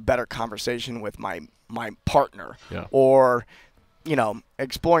to have a better conversation with my partner, or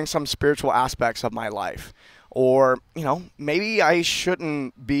exploring some spiritual aspects of my life, or maybe I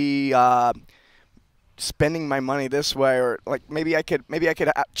shouldn't be spending my money this way, or like maybe I could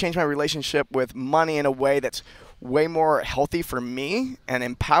change my relationship with money in a way that's way more healthy for me and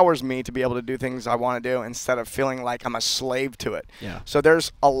empowers me to be able to do things I want to do instead of feeling like I'm a slave to it. So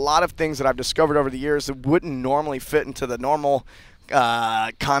there's a lot of things that I've discovered over the years that wouldn't normally fit into the normal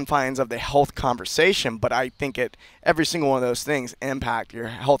confines of the health conversation, but I think every single one of those things impact your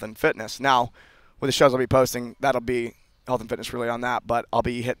health and fitness. Now, with the shows I'll be posting, that'll be health and fitness really on that, but I'll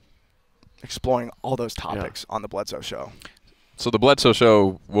be exploring all those topics on the Bledsoe Show. So the Bledsoe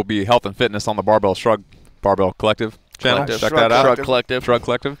Show will be health and fitness on the Barbell Collective channel. Check that out. Shrugged Collective. Shrugged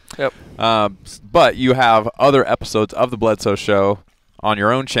Collective. Yep. But you have other episodes of the Bledsoe Show on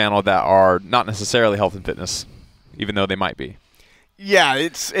your own channel that are not necessarily health and fitness, even though they might be. Yeah,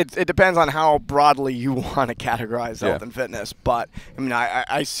 it depends on how broadly you want to categorize health and fitness. But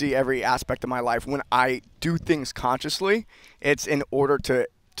I see every aspect of my life. When I do things consciously, it's in order to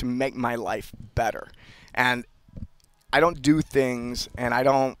make my life better. And I don't do things, and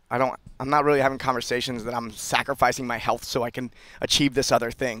I'm not really having conversations that I'm sacrificing my health so I can achieve this other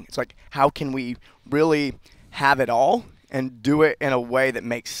thing. It's like, how can we really have it all and do it in a way that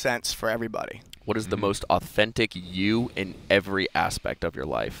makes sense for everybody? What is the most authentic you in every aspect of your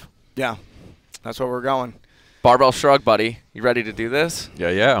life? Yeah, that's where we're going. Barbell Shrugged, buddy. You ready to do this?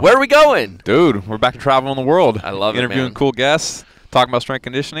 Yeah. Where are we going? Dude, we're back to traveling the world. I love it, man. Interviewing cool guests, talking about strength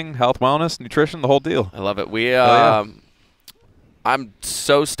conditioning, health, wellness, nutrition, the whole deal. I love it. I'm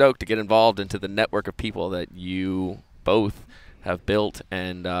so stoked to get involved into the network of people that you both have built,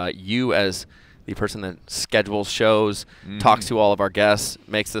 and you as the person that schedules shows, talks to all of our guests,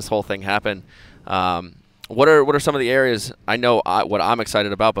 makes this whole thing happen. What are some of the areas? I know what I'm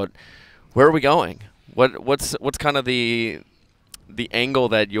excited about, but where are we going? What's kind of the angle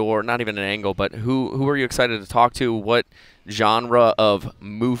that you're, not even an angle, but who are you excited to talk to? What genre of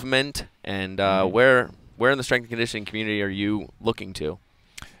movement, and where in the strength and conditioning community are you looking to?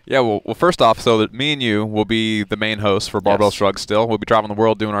 Yeah, well, first off, so that me and you will be the main hosts for Barbell Shrugged still. We'll be traveling the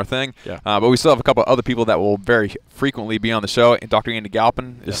world doing our thing. But we still have a couple of other people that will very frequently be on the show. And Dr. Andy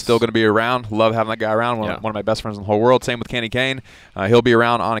Galpin is still going to be around. Love having that guy around. One of my best friends in the whole world. Same with Kenny Kane. He'll be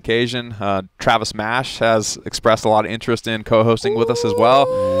around on occasion. Travis Mash has expressed a lot of interest in co-hosting with us as well.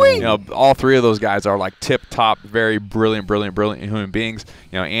 All three of those guys are like tip-top, very brilliant human beings.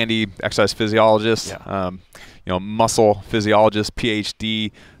 Andy, exercise physiologist. Muscle physiologist,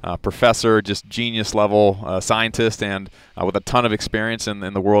 PhD, professor, just genius level scientist, and with a ton of experience in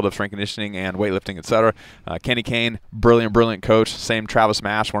the world of strength conditioning and weightlifting, etc. Kenny Kane, brilliant coach. Same Travis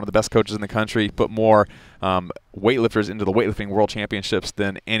Mash, one of the best coaches in the country. Put more weightlifters into the weightlifting world championships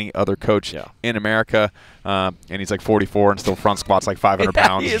than any other coach in America. And he's like 44 and still front squats like 500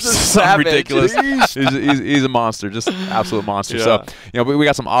 pounds. He is a savage. Ridiculous. he's a monster, just absolute monster. So we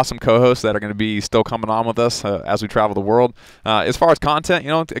got some awesome co-hosts that are going to be still coming on with us as we travel the world. As far as content,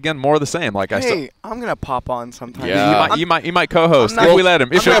 again, more of the same. Like I'm gonna pop on sometime. Yeah, you might co-host if we let him.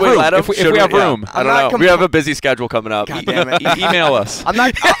 If we have room. I don't know. We have a busy schedule coming up. God damn it. Email us. I'm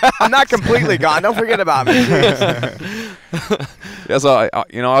not completely gone. Don't forget about me. So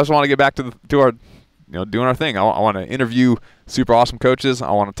I just want to get back to our doing our thing. I want to interview super awesome coaches.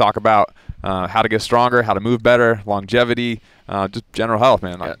 I want to talk about how to get stronger, how to move better, longevity, just general health,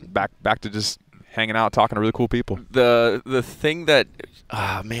 man. Like back to just hanging out, talking to really cool people. The thing that,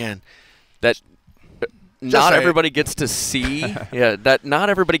 man, that not everybody gets to see, that not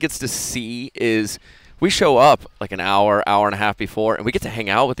everybody gets to see is we show up like an hour and a half before, and we get to hang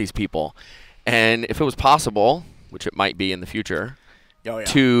out with these people. And if it was possible, which it might be in the future, we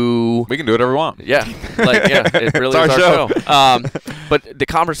can do whatever we want. Yeah, it really is our show. But the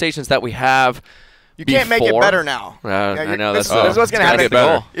conversations that we have. You can't make it better now. I know. This is what's going to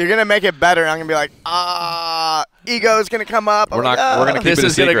happen. You're going to make it better, and I'm going to be like, ego's going to come up. We're going to keep it a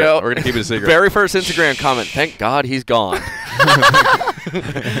secret. We're going to keep it a secret. Very first Instagram comment, thank God he's gone.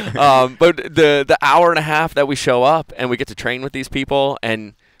 But the hour and a half that we show up and we get to train with these people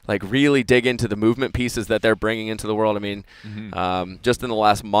and like really dig into the movement pieces that they're bringing into the world. I mean, just in the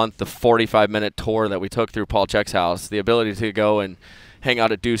last month, the 45-minute tour that we took through Paul Chek's house, the ability to go and hang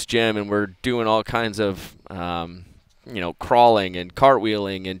out at Deuce Gym, and we're doing all kinds of, crawling and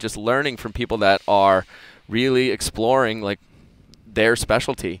cartwheeling and just learning from people that are really exploring like their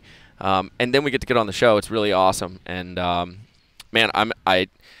specialty. And then we get on the show. It's really awesome. And man,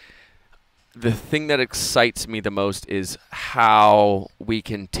 the thing that excites me the most is how we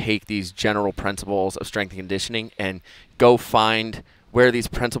can take these general principles of strength and conditioning and go find where these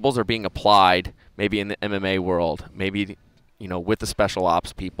principles are being applied, maybe in the MMA world, maybe with the special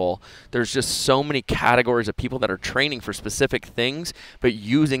ops people. There's just so many categories of people that are training for specific things, but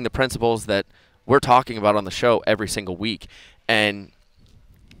using the principles that we're talking about on the show every single week. And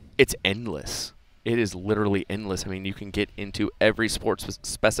it's endless. It is literally endless. I mean, you can get into every sport's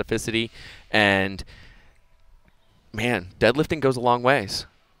specificity, and man, deadlifting goes a long ways.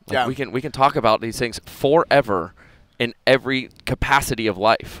 Like we can talk about these things forever in every capacity of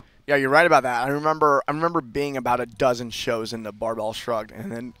life. Yeah, you're right about that. I remember being about a dozen shows in the Barbell Shrugged,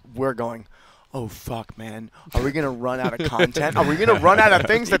 and then we're going, oh, fuck, man. Are we going to run out of content? Are we going to run out of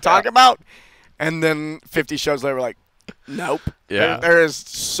things to talk about? And then 50 shows later, we're like, nope. Yeah. There is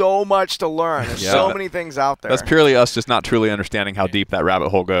so much to learn. There's so many things out there. That's purely us just not truly understanding how deep that rabbit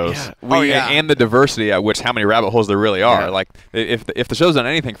hole goes. And the diversity at which how many rabbit holes there really are. Like if the show's done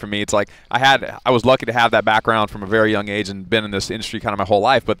anything for me, it's like I was lucky to have that background from a very young age and been in this industry kind of my whole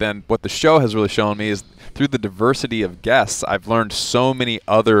life. But then what the show has really shown me is through the diversity of guests, I've learned so many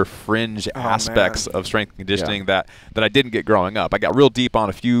other fringe aspects of strength and conditioning that I didn't get growing up. I got real deep on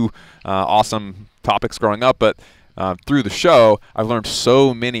a few awesome topics growing up, but through the show, I've learned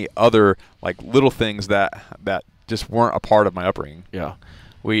so many other like little things that just weren't a part of my upbringing. Yeah,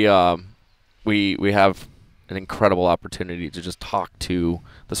 we have an incredible opportunity to just talk to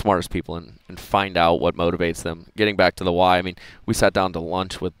the smartest people and find out what motivates them. Getting back to the why, I mean, we sat down to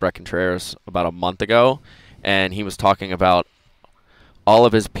lunch with Brett Contreras about a month ago, and he was talking about all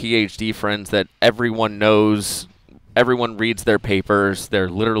of his PhD friends that everyone knows, everyone reads their papers, they're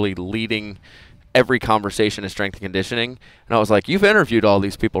literally leading every conversation in strength and conditioning. And I was like, you've interviewed all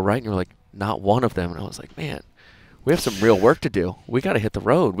these people, right? And you're like, not one of them. And I was like, man, we have some real work to do. We got to hit the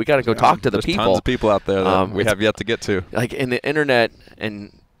road. We got to go talk to the people. There's tons of people out there that we have yet to get to. Like in the internet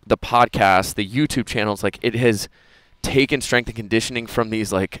and the podcast, the YouTube channels, like it has taken strength and conditioning from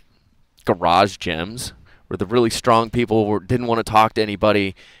these like garage gyms where the really strong people didn't want to talk to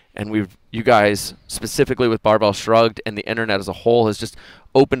anybody. And you guys, specifically with Barbell Shrugged and the internet as a whole, has just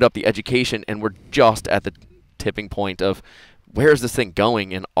opened up the education, and we're just at the tipping point of where is this thing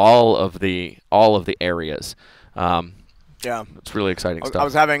going in all of the areas. It's really exciting stuff. I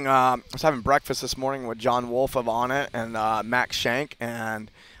was having breakfast this morning with John Wolf of On It and Max Shank,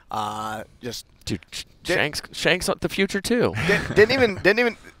 and Shank's the future too. Didn't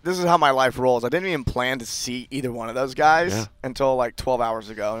even. This is how my life rolls. I didn't even plan to see either one of those guys until like 12 hours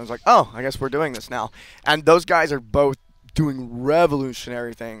ago, and I was like, oh, I guess we're doing this now. And those guys are both doing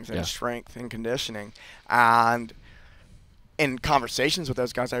revolutionary things in strength and conditioning. And in conversations with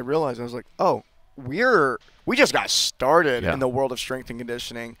those guys, I realized, I was like, oh, we just got started in the world of strength and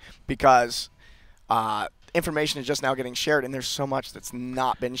conditioning, because information is just now getting shared, and there's so much that's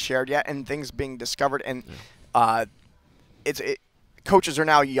not been shared yet, and things being discovered. And coaches are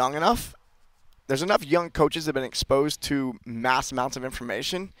now young enough. There's enough young coaches that have been exposed to mass amounts of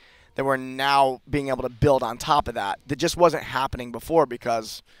information that we're now being able to build on top of that. That just wasn't happening before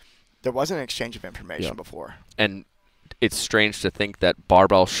because there wasn't an exchange of information before. And it's strange to think that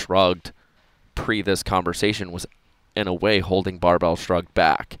Barbell Shrugged pre this conversation was in a way holding Barbell Shrugged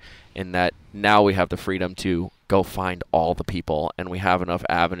back, in that now we have the freedom to go find all the people, and we have enough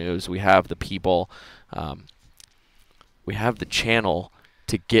avenues. We have the people. We have the channel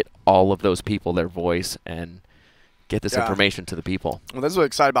to get all of those people their voice and get this information to the people. Well, this is what's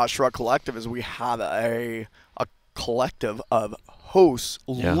exciting about Shrugged Collective is we have a collective of hosts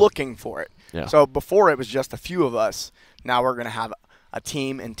looking for it. Yeah. So before it was just a few of us. Now we're going to have a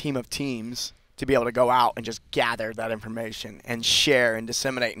team and team of teams to be able to go out and just gather that information and share and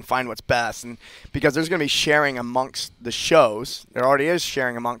disseminate and find what's best. And because there's going to be sharing amongst the shows. There already is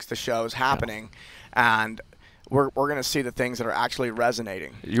sharing amongst the shows happening. Yeah. And we're going to see the things that are actually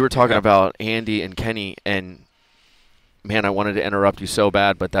resonating. You were talking about Andy and Kenny, and man, I wanted to interrupt you so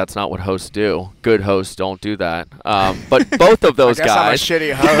bad, but that's not what hosts do. Good hosts don't do that. But both of those guys. I'm a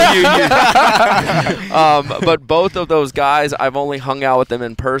shitty host. But both of those guys, I've only hung out with them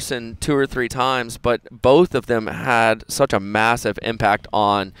in person 2 or 3 times, but both of them had such a massive impact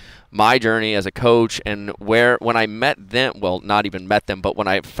on my journey as a coach, and when I met them, well, not even met them, but when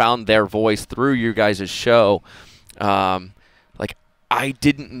I found their voice through you guys' show, like I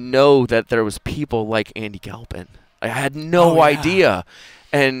didn't know that there was people like Andy Galpin. I had no idea,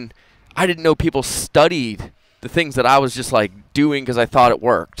 and I didn't know people studied the things that I was just like doing because I thought it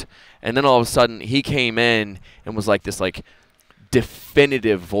worked. And then all of a sudden he came in and was like this like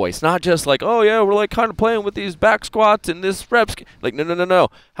definitive voice, not just like, oh yeah, we're like kind of playing with these back squats and this reps. Like no.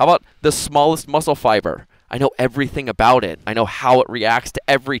 How about the smallest muscle fiber? I know everything about it. I know how it reacts to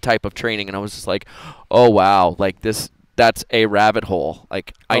every type of training. And I was just like, oh wow, like that's a rabbit hole.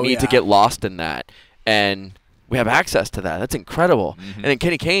 Like I need to get lost in that. And we have access to that. That's incredible. And then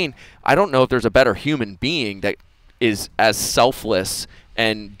Kenny Kane, I don't know if there's a better human being that is as selfless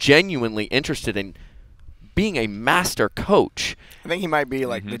and genuinely interested in being a master coach. I think he might be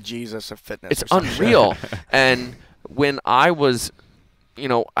like the Jesus of fitness. It's unreal. And when I was, you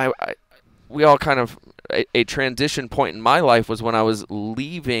know, we all kind of, a transition point in my life was when I was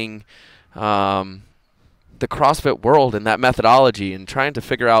leaving the CrossFit world and that methodology and trying to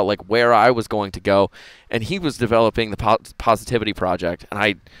figure out like where I was going to go. And he was developing the Positivity Project. And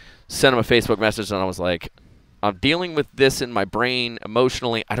I sent him a Facebook message and I was like, I'm dealing with this in my brain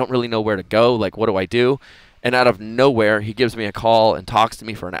emotionally. I don't really know where to go. Like, what do I do? And out of nowhere, he gives me a call and talks to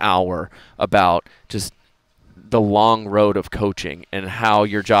me for an hour about just the long road of coaching and how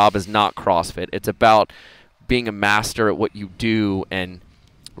your job is not CrossFit. It's about being a master at what you do and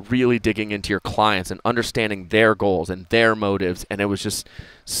really digging into your clients and understanding their goals and their motives. And it was just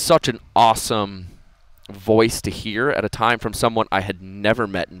such an awesome voice to hear at a time from someone I had never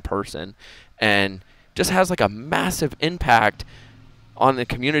met in person, and just has like a massive impact on the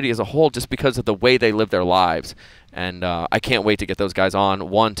community as a whole just because of the way they live their lives. And I can't wait to get those guys on,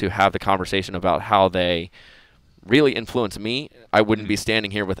 one, to have the conversation about how they really influence me. I wouldn't be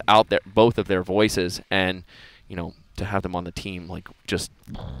standing here without both of their voices, and you know, to have them on the team, like, just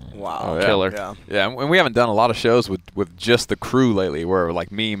wow, killer. Yeah, and we haven't done a lot of shows with just the crew lately, where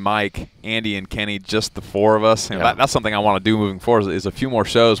like me, Mike, Andy, and Kenny, just the 4 of us. And that's something I want to do moving forward, is a few more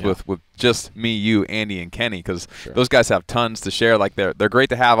shows with just me, you, Andy, and Kenny, because those guys have tons to share. Like they're great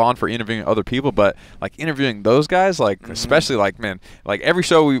to have on for interviewing other people, but like interviewing those guys, like especially like, man, like every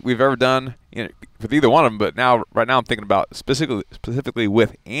show we've ever done, you know, with either one of them, but right now I'm thinking about specifically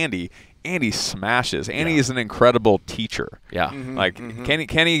with Andy. Andy smashes. Andy is an incredible teacher. Yeah. Like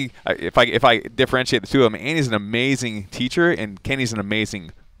Kenny, if I differentiate the two of them, Andy's an amazing teacher and Kenny's an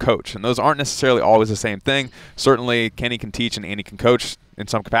amazing coach. And those aren't necessarily always the same thing. Certainly Kenny can teach and Andy can coach in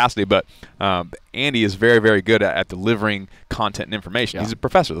some capacity, but Andy is very, very good at delivering content and information. He's a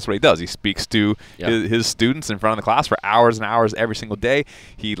professor. That's what he does. He speaks to his students in front of the class for hours and hours every single day.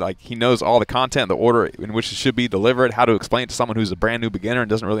 He knows all the content, the order in which it should be delivered, how to explain it to someone who's a brand new beginner and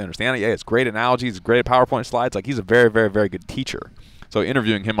doesn't really understand it. Yeah, it's great analogies, great PowerPoint slides. Like, he's a very, very, very good teacher. So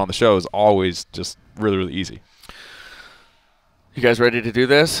interviewing him on the show is always just really, really easy. You guys ready to do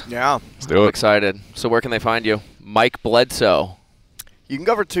this? Yeah. Let's do it. I'm excited. So where can they find you? Mike Bledsoe. You can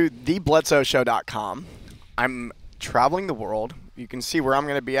go over to thebledsoeshow.com. I'm traveling the world. You can see where I'm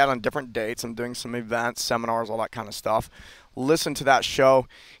going to be at on different dates. I'm doing some events, seminars, all that kind of stuff. Listen to that show.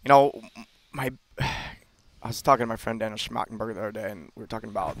 You know, I was talking to my friend Daniel Schmachtenberger the other day, and we were talking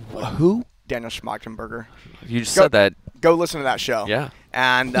about who? Daniel Schmachtenberger. You just said that. Go listen to that show. Yeah.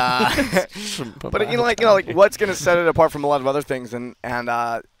 And but like what's going to set it apart from a lot of other things, and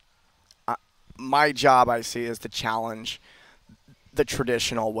my job, I see, is to challenge the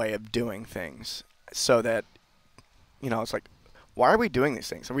traditional way of doing things, so that, you know, it's like, why are we doing these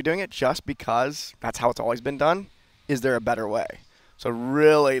things? Are we doing it just because that's how it's always been done? Is there a better way? So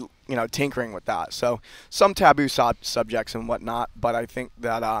really, you know, tinkering with that. So some taboo subjects and whatnot, but I think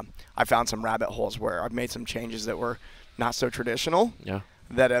that I found some rabbit holes where I've made some changes that were not so traditional. Yeah.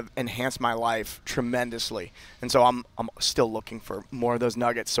 that have enhanced my life tremendously. And so I'm still looking for more of those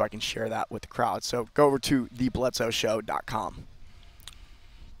nuggets so I can share that with the crowd. So go over to thebledsoeshow.com.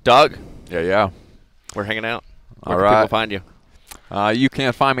 Doug. Yeah. We're hanging out. All Where right. can people find you? You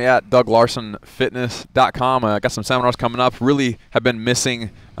can find me at douglarsonfitness.com. I got some seminars coming up. Really have been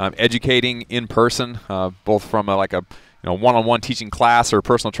missing educating in person, both from like a one-on-one teaching class or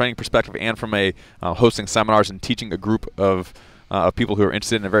personal training perspective, and from a hosting seminars and teaching a group of people who are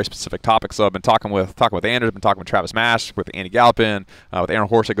interested in a very specific topic. So I've been talking with Anders, been talking with Travis Mash, with Andy Gallopin, with Aaron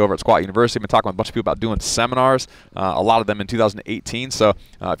Horsick over at Squat University. I've been talking with a bunch of people about doing seminars, a lot of them in 2018. So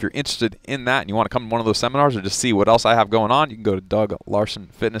if you're interested in that and you want to come to one of those seminars or just see what else I have going on, you can go to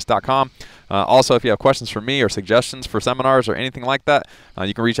douglarsonfitness.com. Also, if you have questions for me or suggestions for seminars or anything like that,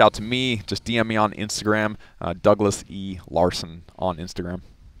 you can reach out to me. Just DM me on Instagram, Douglas E. Larson on Instagram.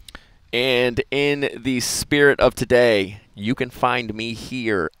 And in the spirit of today, you can find me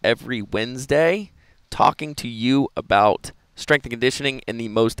here every Wednesday talking to you about strength and conditioning in the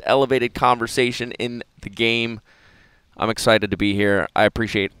most elevated conversation in the game. I'm excited to be here. I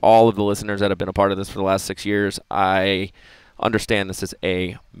appreciate all of the listeners that have been a part of this for the last 6 years. I understand this is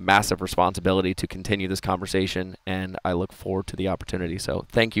a massive responsibility to continue this conversation, and I look forward to the opportunity. So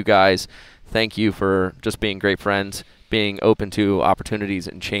thank you guys. Thank you for just being great friends, being open to opportunities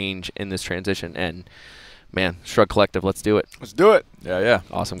and change in this transition. And, man, Shrugged Collective, let's do it. Let's do it. Yeah.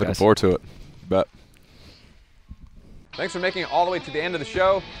 Awesome, Looking guys. forward to it. Bet. Thanks for making it all the way to the end of the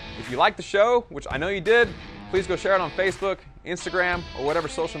show. If you liked the show, which I know you did, please go share it on Facebook, Instagram, or whatever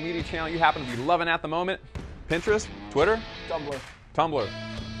social media channel you happen to be loving at the moment. Pinterest, Twitter, Tumblr. Tumblr.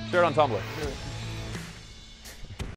 Share it on Tumblr.